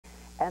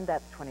And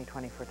that's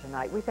 2020 for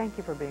tonight. We thank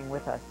you for being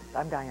with us.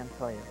 I'm Diane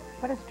Sawyer.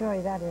 What a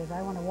story that is.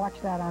 I want to watch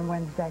that on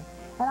Wednesday.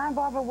 And I'm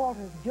Barbara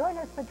Walters. Join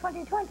us for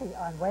 2020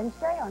 on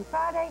Wednesday, on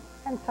Friday,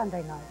 and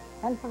Sunday night.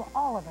 And for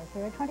all of us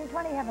here at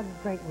 2020, have a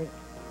great week.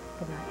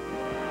 Good night.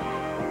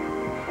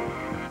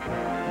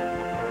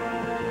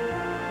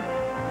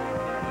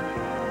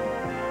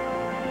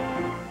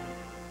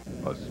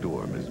 A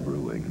storm is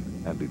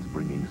brewing, and it's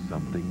bringing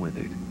something with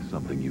it,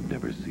 something you've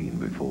never seen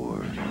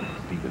before.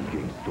 Stephen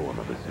King's Storm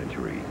of the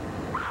Century,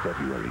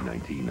 February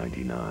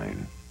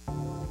 1999.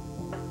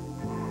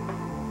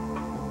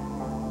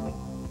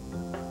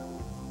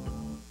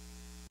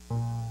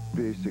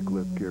 Basic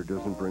lip care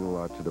doesn't bring a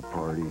lot to the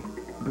party,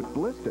 but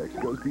Blistex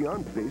goes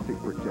beyond basic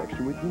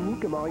protection with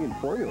unique emollient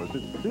formulas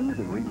that soothe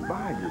and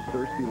revive your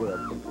thirsty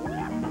lips.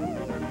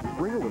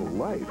 Bring a little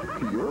life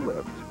to your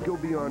lips. Go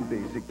beyond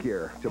basic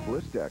care to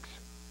Blistex.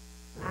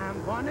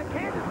 I'm going to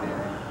Kansas City.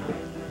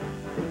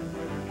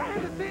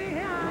 Kansas City,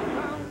 here I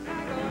come.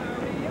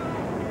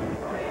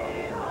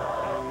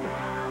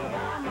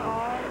 I'm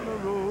on the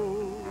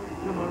road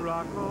to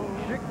Morocco,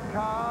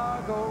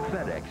 Chicago.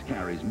 FedEx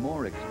carries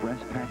more express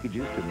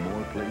packages to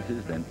more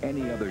places than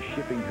any other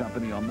shipping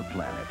company on the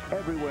planet.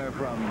 Everywhere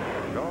from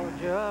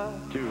Georgia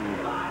to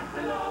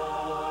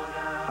Barcelona.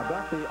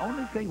 About the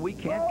only thing we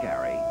can't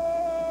carry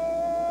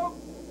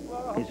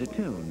is a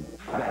tune.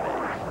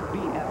 FedEx. Be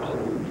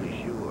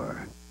absolutely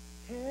sure.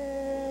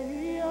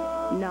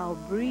 Now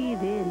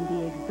breathe in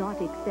the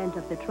exotic scent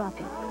of the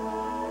tropics.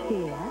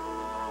 Here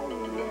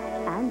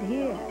and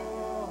here.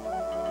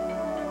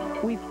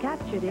 We've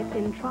captured it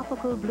in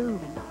Tropical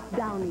Bloom,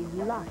 Downy's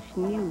lush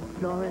new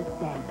floral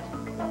scent.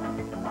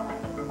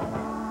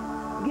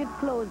 Give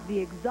clothes the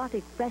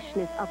exotic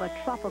freshness of a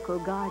tropical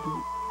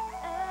garden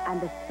and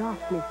the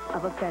softness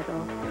of a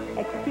feather.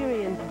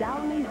 Experience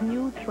Downy's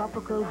new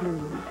Tropical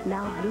Bloom,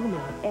 now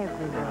blooming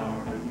everywhere.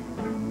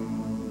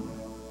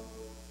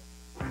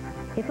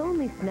 If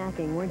only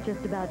snacking weren't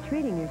just about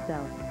treating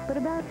yourself, but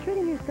about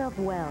treating yourself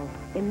well.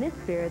 In this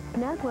spirit,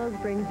 SnackWells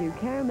brings you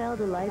Caramel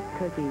Delights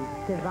cookies.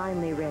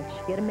 Divinely rich,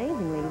 yet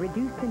amazingly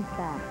reduced in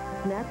fat.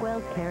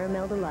 SnackWells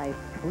Caramel Delights.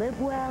 Live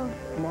well,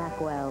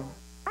 snack well.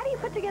 How do you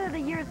put together the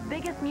year's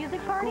biggest music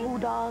party? Goo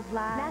Dolls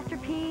Live, Master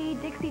P,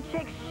 Dixie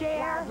Chicks,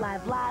 Cher,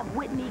 Live,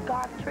 Whitney,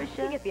 Garth,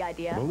 Trisha. You get the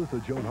idea. Melissa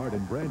Joan Hart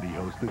and Brandy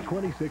host the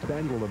 26th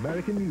Annual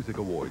American Music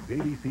Awards,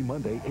 ABC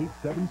Monday, 8,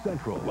 7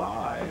 Central.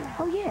 Live.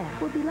 Oh yeah,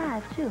 we'll be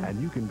live too.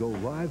 And you can go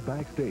live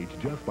backstage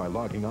just by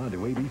logging on to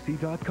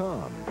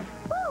abc.com.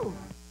 Woo!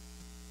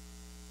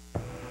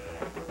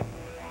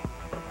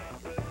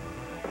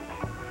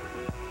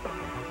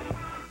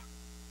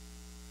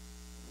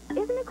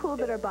 Isn't it cool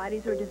that our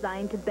bodies were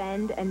designed to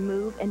bend and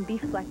move and be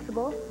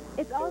flexible?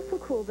 It's also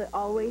cool that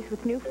Always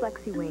with new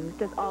Flexi Wings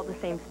does all the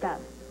same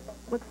stuff.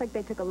 Looks like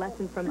they took a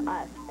lesson from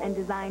us and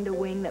designed a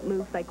wing that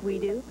moves like we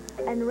do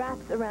and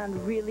wraps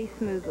around really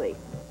smoothly.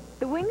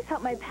 The wings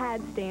help my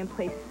pads stay in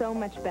place so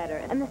much better,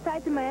 and the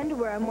sides of my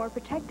underwear are more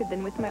protected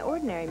than with my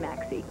ordinary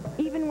Maxi,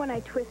 even when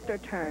I twist or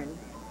turn,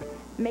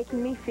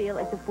 making me feel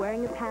as if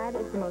wearing a pad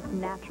is the most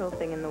natural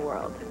thing in the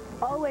world.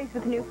 Always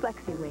with new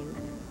Flexi Wings.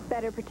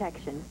 Better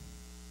protection.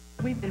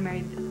 We've been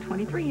married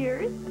 23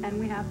 years, and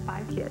we have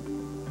 5 kids.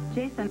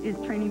 Jason is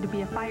training to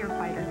be a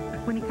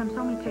firefighter. When he comes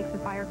home, he takes the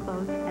fire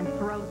clothes and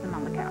throws them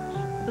on the couch.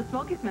 The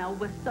smoky smell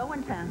was so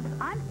intense,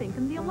 I'm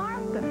thinking the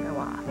alarm's gonna go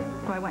off.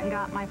 So I went and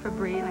got my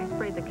Febreze, and I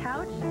sprayed the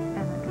couch and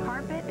the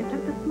carpet. It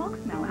took the smoke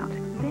smell out.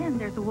 Then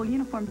there's a wool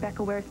uniform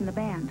Becca wears in the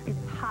band.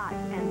 It's hot,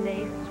 and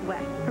they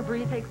sweat.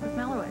 Febreze takes the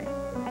smell away.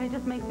 And it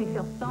just makes me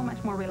feel so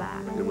much more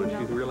relaxed. And when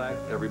she's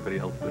relaxed, everybody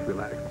else is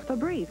relaxed.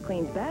 Febreze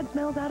cleans bad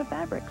smells out of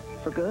fabrics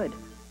for good.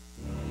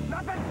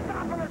 Nothing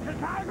stopping us, the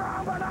tiger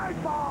of an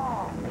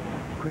nightfall!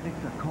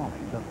 Critics are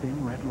calling The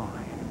Thin Red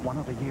Line one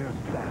of the year's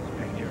best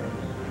pictures,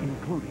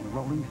 including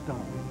Rolling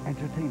Stone,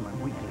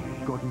 Entertainment Weekly,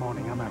 Good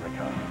Morning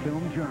America,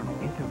 Film Journal,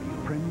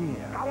 Interview,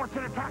 Premiere. I want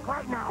you to attack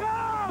right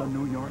now! The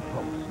New York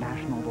Post,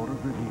 National Board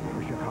of Review,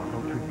 the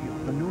Chicago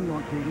Tribune, the New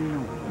York Daily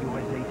News,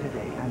 USA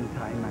Today, and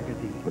Time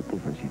Magazine. What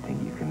difference you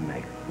think you can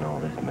make in all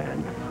this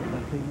madness?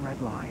 The Thin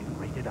Red Line,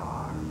 rated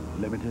R.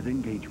 Limited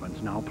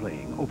engagements now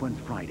playing, opens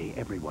Friday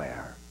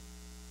everywhere.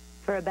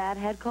 For a bad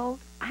head cold,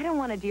 I don't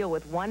want to deal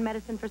with one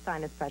medicine for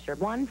sinus pressure,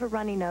 one for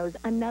runny nose,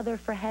 another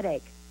for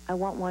headache. I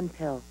want one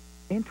pill.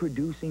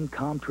 Introducing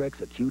Comtrex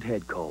Acute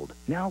Head Cold.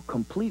 Now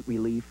complete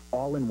relief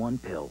all in one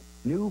pill.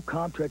 New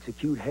Comtrex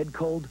Acute Head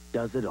Cold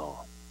does it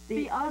all.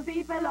 The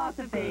Aussie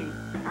philosophy.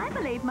 I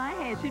believe my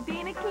hair should be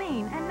in a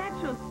clean and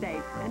natural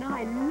state. And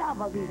I love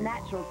Aussie's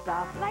natural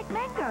stuff, like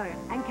mango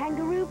and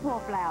kangaroo paw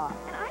flower.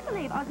 And I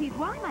believe Aussie's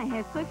why my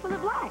hair's so full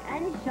of light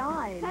and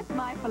shine. That's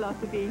my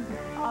philosophy.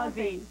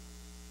 Aussie.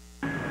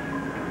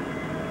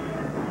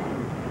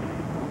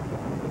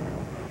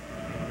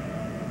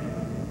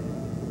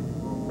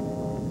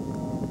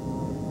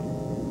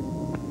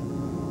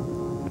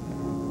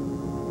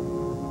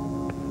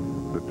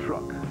 The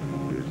truck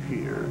is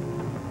here.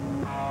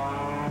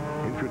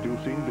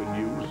 Introducing the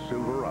new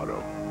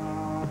Silverado.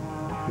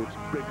 It's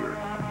bigger.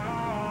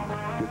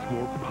 It's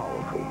more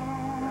powerful.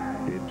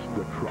 It's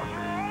the truck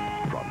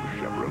from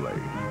Chevrolet.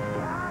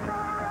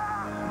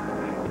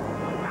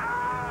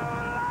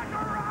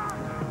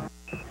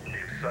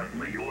 If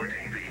suddenly your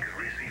TV could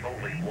receive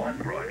only one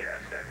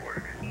broadcast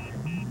network,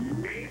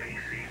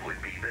 ABC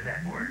would be the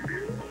network.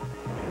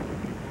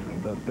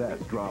 The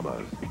best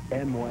dramas.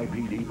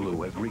 NYPD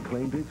Blue has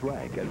reclaimed its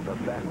rank as the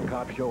best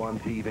cop show on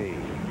TV.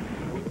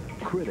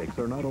 Critics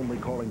are not only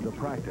calling The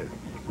Practice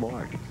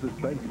smart,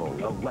 suspenseful,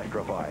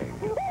 electrifying.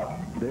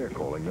 They're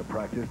calling The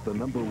Practice the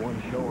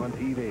 #1 show on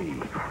TV.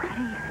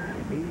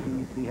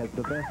 ABC has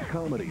the best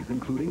comedies,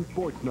 including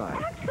Sports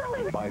Night.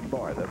 Excellent! By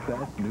far the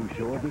best new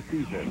show of the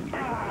season.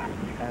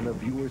 And the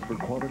viewers for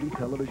quality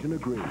television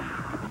agree.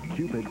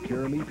 Cupid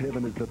Jeremy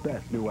Piven is the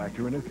best new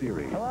actor in a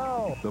series.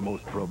 Hello! The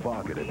most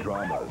provocative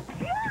dramas.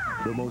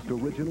 The most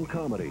original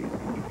comedies.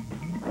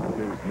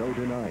 There's no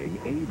denying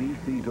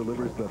ABC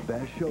delivers the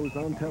best shows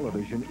on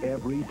television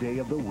every day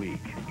of the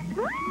week.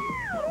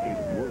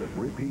 It's worth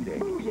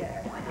repeating.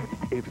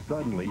 If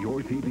suddenly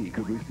your TV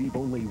could receive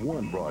only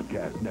one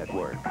broadcast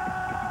network,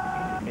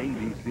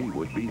 ABC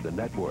would be the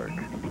network.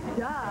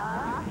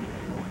 Duh!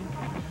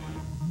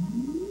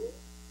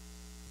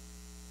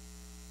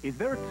 Is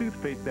there a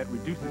toothpaste that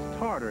reduces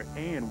tartar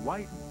and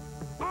whitens?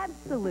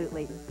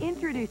 Absolutely.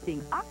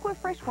 Introducing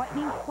Aquafresh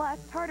Whitening Plus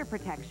Tartar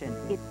Protection.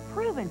 It's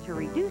proven to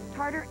reduce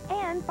tartar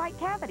and fight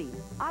cavities.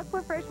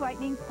 Aquafresh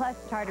Whitening Plus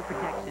Tartar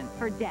Protection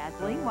for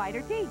dazzling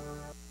whiter teeth.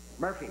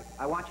 Murphy,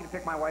 I want you to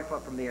pick my wife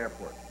up from the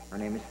airport. Her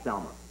name is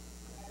Thelma.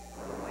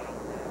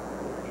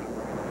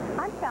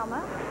 I'm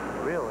Thelma.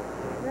 Really?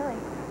 Really?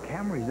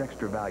 Camry's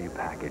extra value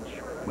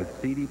package with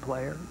CD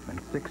player and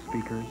 6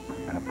 speakers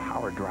and a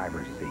power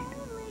driver's seat.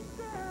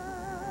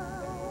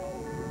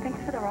 Thanks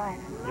for the ride.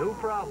 No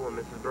problem,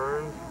 Mrs.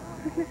 Burns.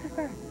 Who's Mrs.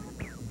 Burns?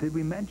 Did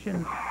we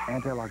mention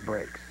anti-lock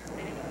brakes?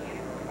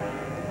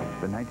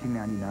 The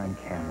 1999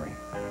 Camry.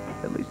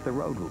 At least the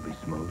road will be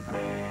smooth.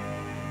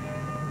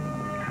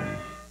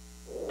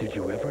 Did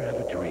you ever have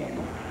a dream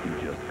you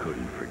just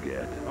couldn't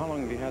forget? How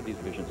long have you had these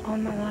visions? All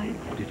my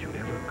life. Did you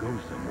ever go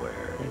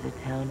somewhere There's a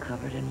town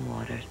covered in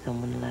water.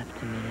 Someone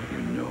left a minute.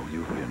 you know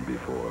you've been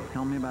before?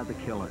 Tell me about the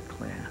killer,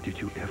 Claire. Did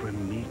you ever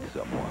meet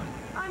someone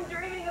I'm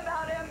dreaming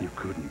about him. you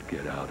couldn't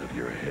get out of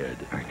your head?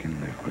 I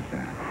can live with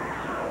that.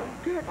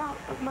 Get out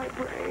of my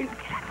brain.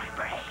 Get out of my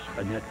brain.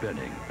 Annette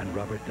Bening and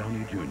Robert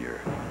Downey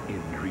Jr.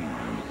 in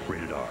Dreams.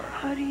 Rated R.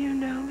 How do you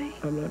know me?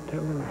 I'm not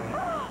telling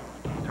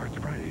you. Starts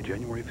Friday,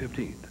 January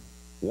 15th.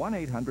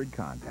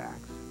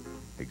 1-800-CONTACTS.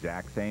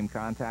 Exact same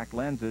contact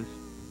lenses,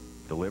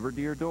 delivered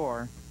to your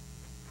door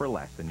for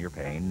less than you're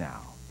paying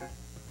now.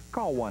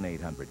 Call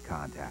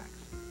 1-800-CONTACTS.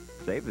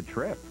 Save the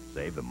trip,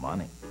 save the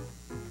money.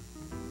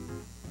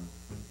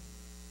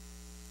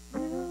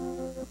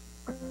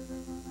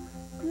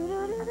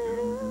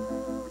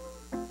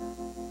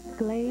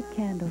 Glade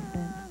candle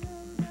scent.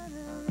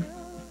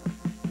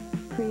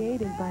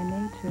 Created by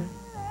nature.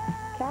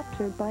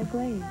 Captured by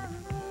Glade.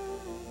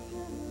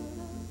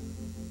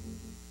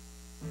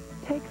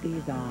 Take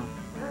these off.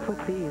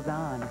 Put these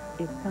on.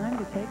 It's time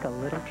to take a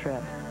little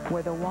trip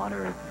where the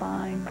water is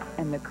fine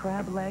and the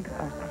crab legs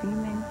are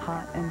steaming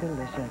hot and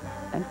delicious.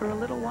 And for a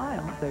little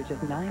while, they're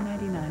just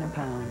 $9.99 a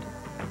pound.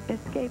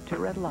 Escape to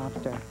Red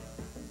Lobster.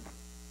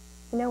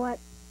 You know what?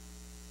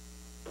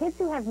 Kids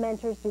who have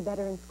mentors do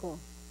better in school.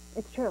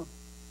 It's true.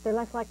 They're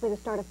less likely to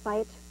start a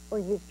fight or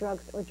use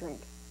drugs or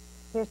drink.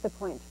 Here's the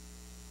point.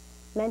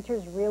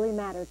 Mentors really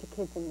matter to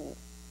kids in need.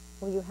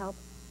 Will you help?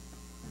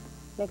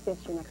 Make this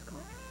your next call.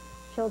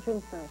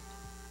 Children first.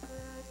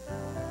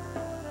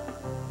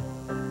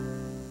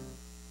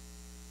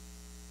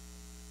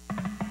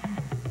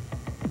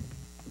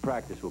 The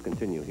practice will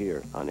continue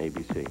here on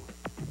ABC.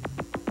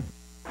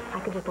 I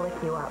could just lick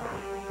you up.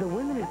 The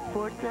women in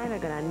Sports Night are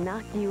gonna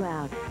knock you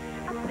out.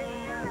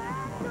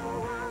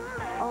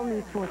 All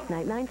new Sports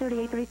Night, 9:30,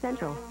 8:30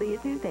 Central. See you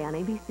Tuesday on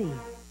ABC.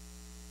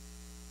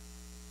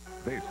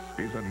 This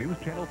is a News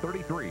Channel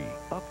 33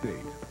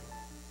 update.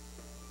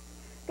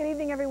 Good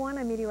evening, everyone.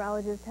 I'm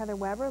meteorologist Heather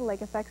Weber. The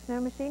lake effect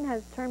snow machine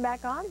has turned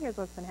back on. Here's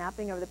what's been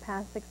happening over the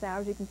past 6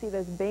 hours. You can see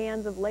those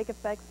bands of lake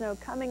effect snow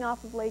coming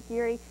off of Lake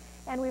Erie,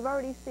 and we've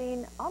already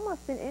seen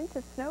almost an inch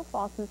of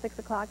snowfall since 6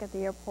 o'clock at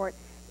the airport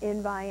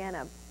in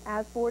Vienna.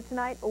 As for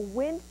tonight, a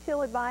wind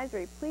chill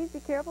advisory. Please be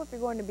careful if you're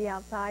going to be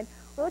outside.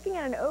 We're looking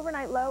at an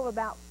overnight low of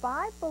about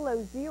 5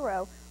 below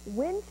zero.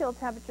 Wind chill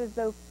temperatures,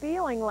 though,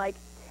 feeling like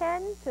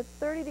 10 to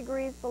 30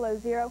 degrees below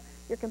zero.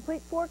 Your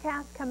complete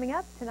forecast coming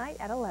up tonight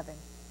at 11.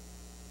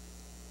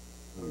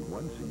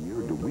 Once a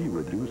year do we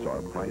reduce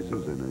our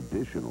prices an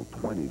additional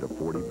 20 to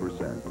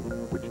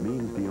 40%, which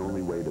means the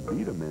only way to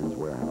beat a Men's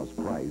Warehouse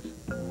price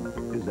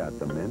is at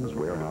the Men's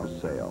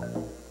Warehouse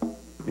sale.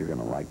 You're going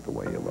to like the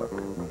way you look.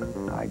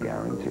 I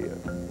guarantee it.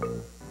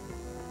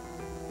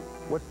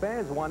 What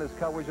fans want is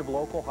coverage of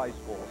local high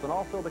schools and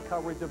also the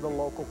coverage of the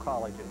local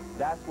colleges.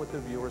 That's what the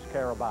viewers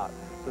care about.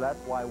 So that's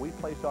why we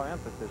place our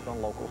emphasis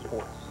on local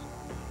sports.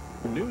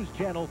 News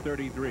Channel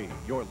 33,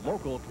 your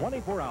local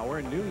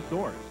 24-hour news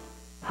source.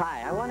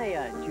 Hi, I want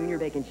a junior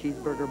bacon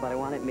cheeseburger, but I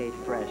want it made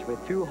fresh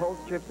with 2 whole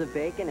strips of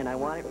bacon, and I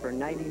want it for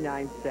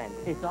 99 cents.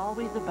 It's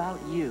always about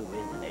you,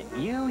 isn't it?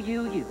 You.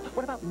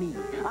 What about me?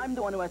 I'm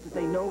the one who has to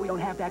say, no, we don't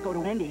have that, go to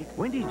Wendy's.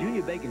 Wendy's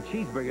Junior Bacon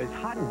Cheeseburger is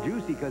hot and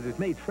juicy because it's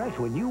made fresh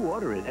when you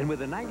order it. And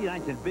with a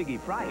 99-cent Biggie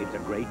Fry, it's a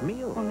great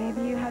meal. Well,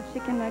 maybe you have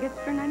chicken nuggets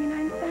for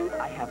 99 cents?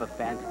 I have a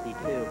fantasy,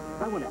 too.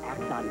 I want to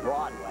act on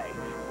Broadway.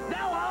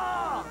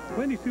 Noah!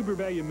 Wendy's Super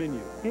Value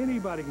Menu.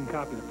 Anybody can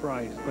copy the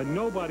price, but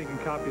nobody can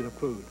copy the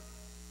food.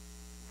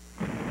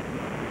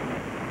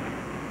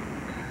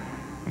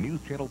 News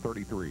Channel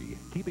 33,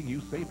 keeping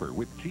you safer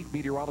with Chief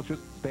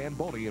Meteorologist Stan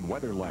Boney in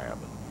Weather Lab.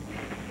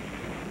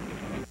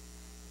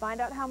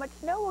 Find out how much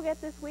snow we'll get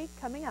this week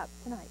coming up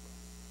tonight.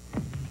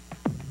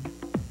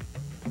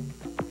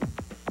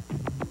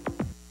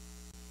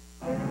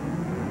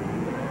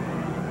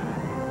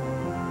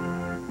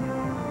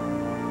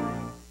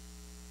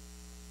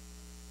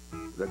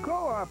 The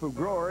co-op of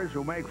growers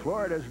who make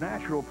Florida's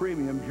natural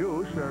premium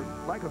juice are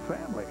like a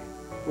family,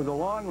 with a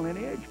long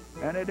lineage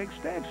and an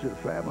extensive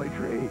family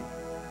tree.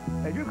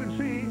 As you can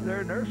see,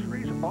 their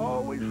nursery's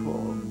always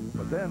full,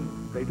 but then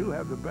they do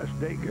have the best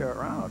daycare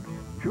around.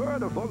 Sure,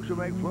 the folks who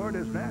make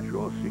Florida's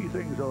natural see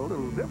things a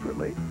little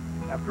differently.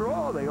 After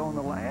all, they own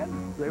the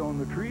land, they own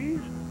the trees,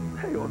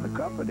 they own the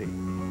company.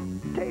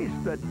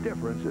 Taste the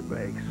difference it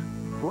makes.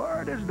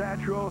 Florida's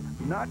natural,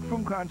 not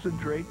from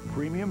concentrate,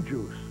 premium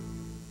juice.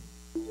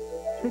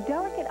 The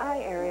delicate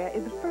eye area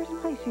is the first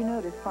place you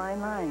notice fine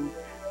lines.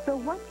 So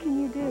what can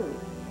you do?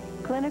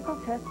 Clinical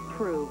tests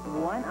prove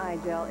one eye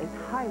gel is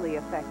highly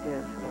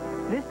effective.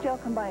 This gel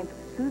combines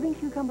soothing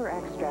cucumber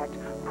extract,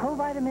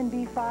 provitamin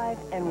B5,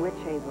 and witch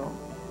hazel.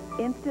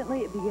 Instantly,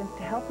 it begins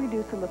to help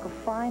reduce the look of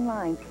fine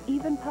lines,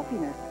 even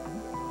puffiness,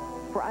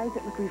 for eyes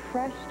that look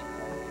refreshed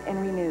and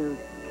renewed.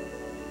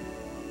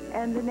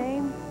 And the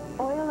name?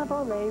 Oil of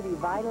Olay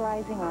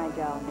Revitalizing Eye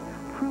Gel,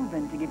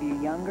 proven to give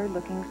you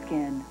younger-looking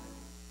skin.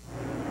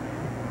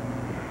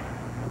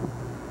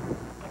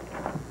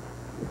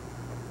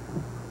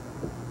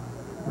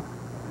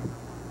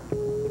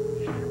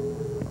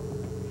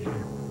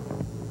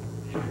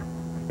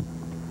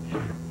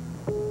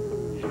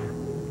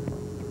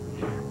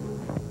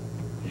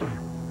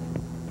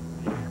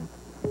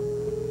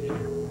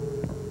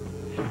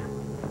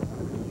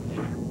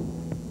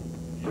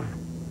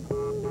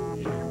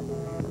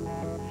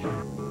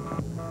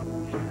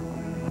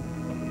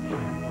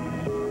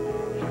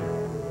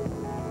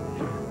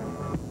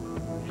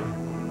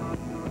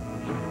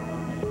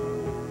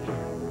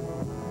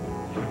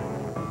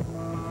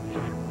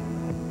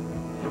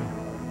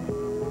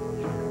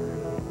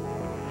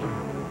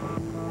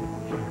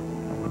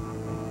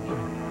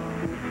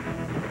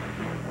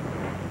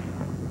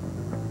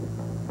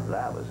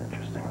 That was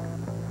interesting.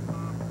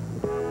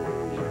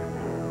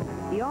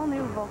 The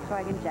all-new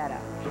Volkswagen Jetta.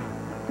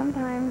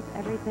 Sometimes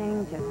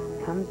everything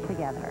just comes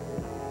together.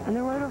 On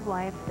the road of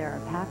life, there are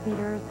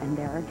passengers and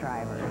there are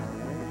drivers.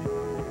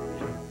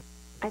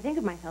 I think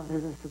of myself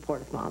as a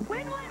supportive mom.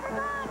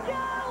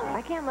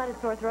 I can't let a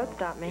sore throat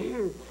stop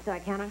me. So I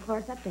count on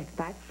Chloraseptic.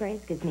 5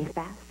 sprays gives me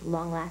fast,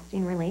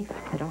 long-lasting relief.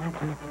 I don't have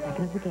to miss a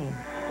second of the game.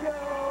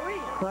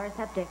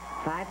 Chloraseptic.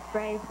 5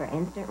 sprays for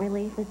instant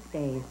relief that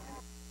stays.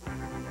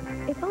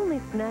 If only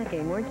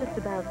snacking weren't just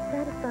about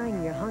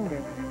satisfying your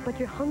hunger, but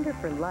your hunger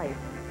for life.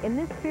 In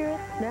this spirit,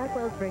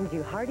 SnackWells brings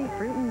you hearty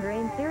fruit and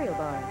grain cereal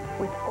bars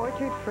with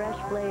orchard fresh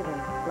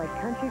flavors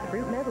like country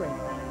fruit medley.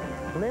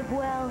 Live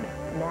well,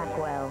 snack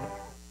well.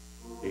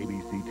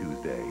 ABC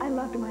Tuesday. I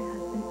loved my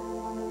husband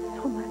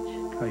so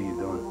much. How you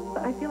doing?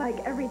 But I feel like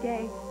every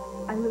day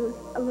I lose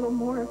a little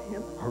more of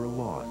him. Her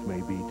loss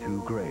may be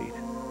too great.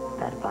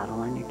 That bottle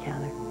on your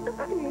counter.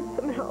 I need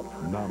some help.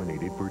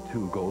 Nominated for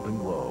 2 Golden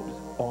Globes.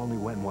 All new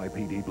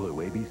NYPD Blue,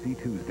 ABC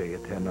Tuesday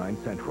at 10/9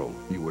 Central.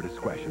 Viewer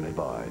discretion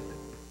advised.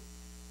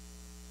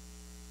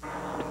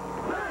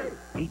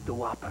 Eat the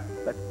Whopper.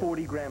 That's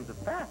 40 grams of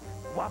fat.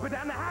 Whopper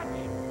down the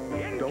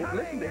hatch. Don't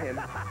listen to him.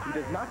 He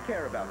does not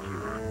care about you.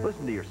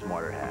 Listen to your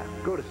smarter half.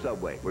 Go to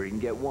Subway, where you can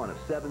get one of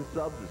 7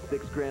 subs with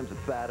 6 grams of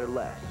fat or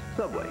less.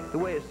 Subway, the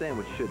way a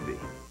sandwich should be.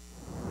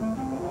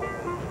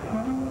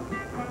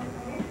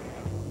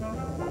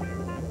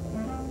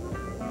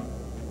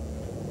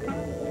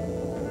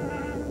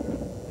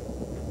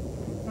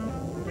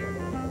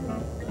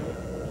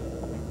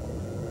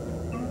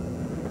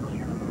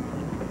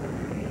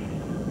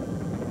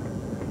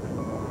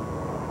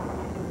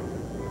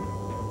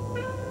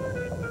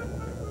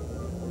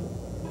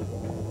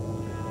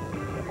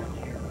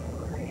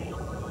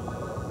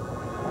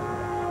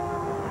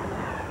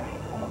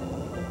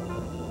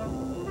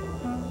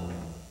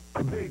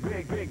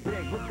 Big.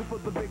 Looking for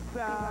the big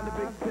sound, the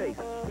big taste.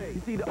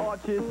 You see the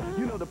arches,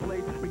 you know the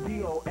place.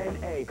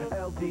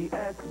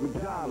 McDonald's,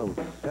 McDonald's.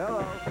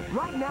 Hello.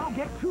 Right now,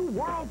 get 2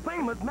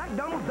 world-famous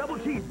McDonald's double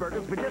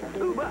cheeseburgers for just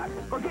 $2.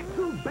 Or get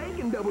 2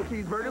 bacon double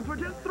cheeseburgers for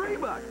just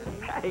 $3.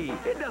 Hey,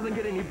 it doesn't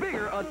get any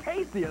bigger or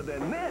tastier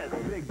than this.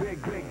 Big.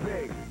 Big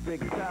time, big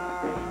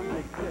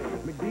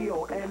taste.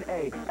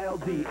 McDonald's,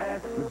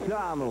 McDonald's.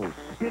 McDonald's.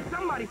 Did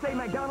somebody say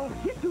McDonald's?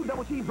 Get 2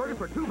 double cheeseburgers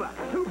for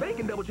 $2. 2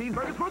 bacon double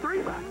cheeseburgers for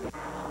 $3.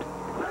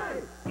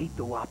 Hey! Eat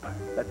the Whopper.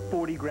 That's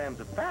 40 grams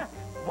of fat.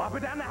 Whopper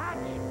down the hatch.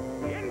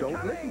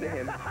 Don't listen to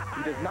him.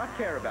 He does not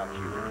care about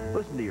you.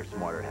 Listen to your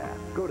smarter half.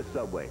 Go to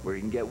Subway, where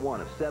you can get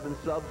one of 7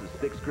 subs of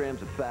 6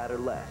 grams of fat or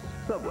less.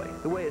 Subway,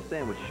 the way a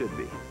sandwich should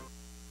be.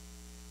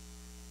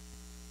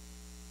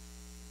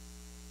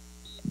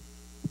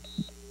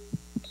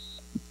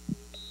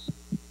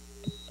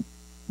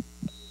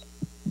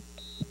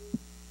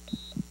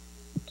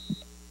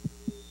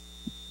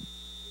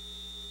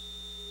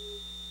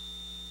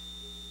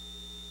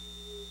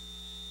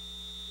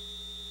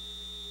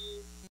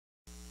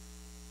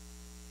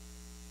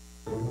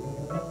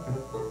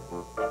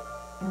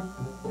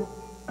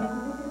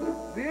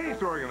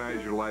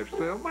 Organize your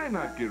lifestyle might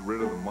not get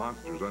rid of the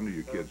monsters under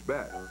your kid's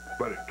bed,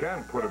 but it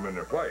can put them in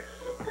their place.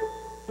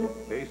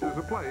 Ace is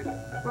a place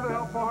for the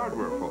helpful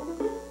hardware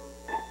folks.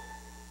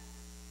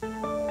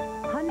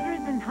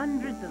 Hundreds and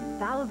hundreds of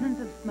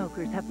thousands of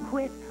smokers have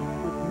quit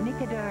with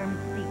Nicoderm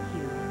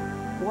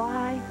CQ.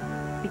 Why?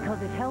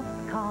 Because it helps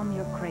calm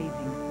your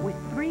cravings with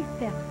 3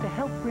 steps to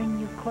help bring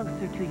you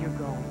closer to your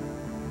goal.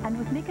 And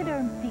with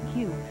Nicoderm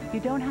CQ, you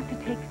don't have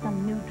to take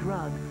some new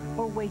drug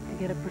or wait to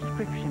get a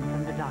prescription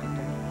from the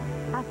doctor.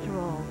 After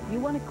all, you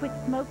want to quit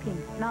smoking,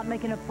 not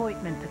make an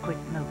appointment to quit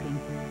smoking.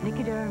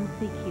 Nicoderm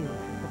CQ,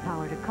 the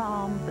power to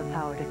calm, the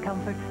power to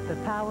comfort, the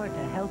power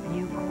to help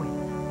you quit.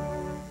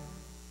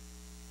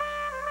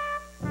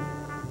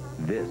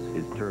 This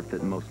is turf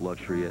that most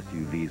luxury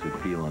SUVs would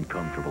feel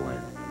uncomfortable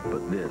in.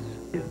 But this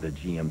is the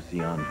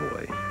GMC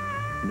Envoy.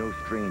 No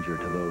stranger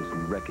to those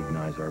who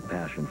recognize our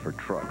passion for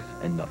trucks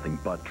and nothing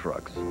but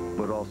trucks,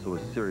 but also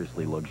a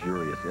seriously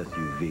luxurious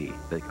SUV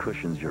that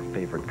cushions your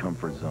favorite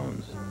comfort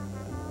zones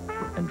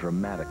and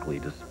dramatically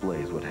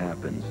displays what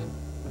happens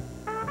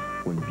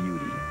when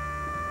beauty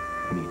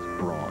meets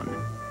brawn.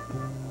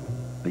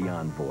 The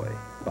Envoy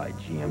by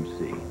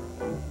GMC.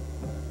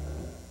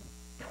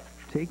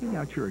 Taking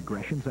out your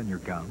aggressions on your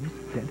gums?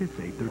 Dentists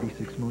say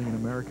 36 million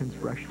Americans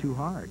brush too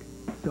hard.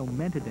 So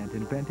Mentadent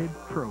invented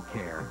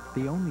ProCare,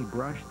 the only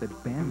brush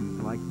that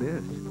bends like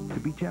this. To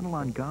be gentle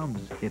on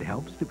gums, it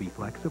helps to be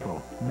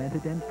flexible.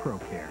 Mentadent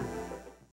ProCare.